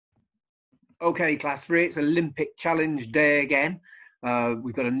Okay, class three, it's Olympic challenge day again.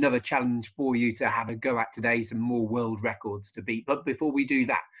 We've got another challenge for you to have a go at today, some more world records to beat. But before we do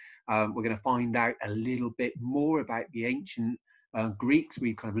that, we're going to find out a little bit more about the ancient Greeks.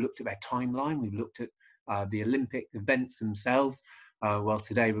 We've kind of looked at their timeline. We've looked at the Olympic events themselves. Well,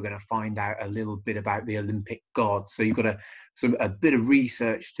 today we're going to find out a little bit about the Olympic gods. So you've got a bit of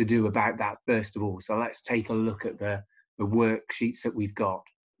research to do about that first of all. So let's take a look at the worksheets that we've got.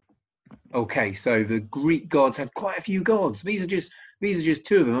 Okay, so the Greek gods had quite a few gods. These are just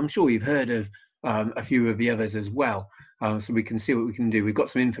two of them. I'm sure you've heard of a few of the others as well. So we can see what we can do. We've got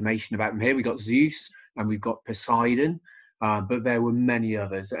some information about them here. We've got Zeus and we've got Poseidon, but there were many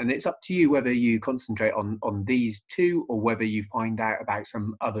others. And it's up to you whether you concentrate on these two or whether you find out about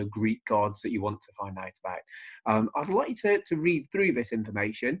some other Greek gods that you want to find out about. I'd like to read through this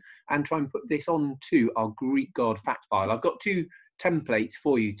information and try and put this onto our Greek god fact file. I've got two templates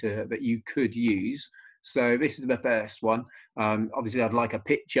for you that you could use. So this is the first one. Obviously, I'd like a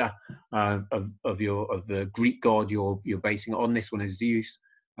picture of the Greek god you're basing it on. This one is Zeus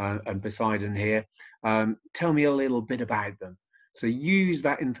and Poseidon here. Tell me a little bit about them. So use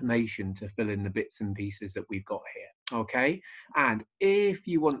that information to fill in the bits and pieces that we've got here. Okay, and if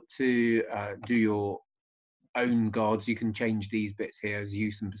you want to do your own gods, you can change these bits here,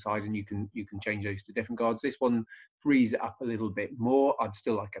 Zeus and Poseidon. You can change those to different gods. This one frees it up a little bit more. I'd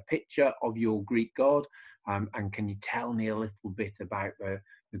still like a picture of your Greek god, and can you tell me a little bit about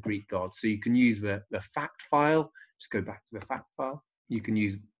the Greek god? So you can use the fact file. Just go back to the fact file. You can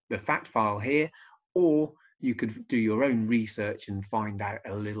use the fact file here, or you could do your own research and find out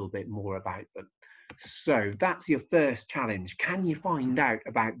a little bit more about them. So that's your first challenge. Can you find out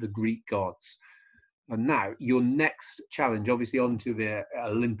about the Greek gods? And now your next challenge, obviously onto the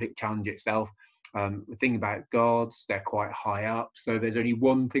Olympic challenge itself. The thing about gods, they're quite high up. So there's only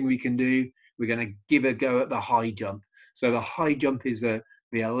one thing we can do. We're going to give a go at the high jump. So the high jump is the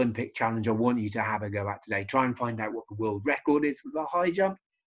Olympic challenge I want you to have a go at today. Try and find out what the world record is for the high jump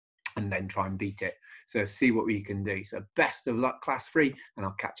and then try and beat it. So see what we can do. So best of luck, class three, and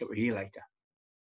I'll catch up with you later.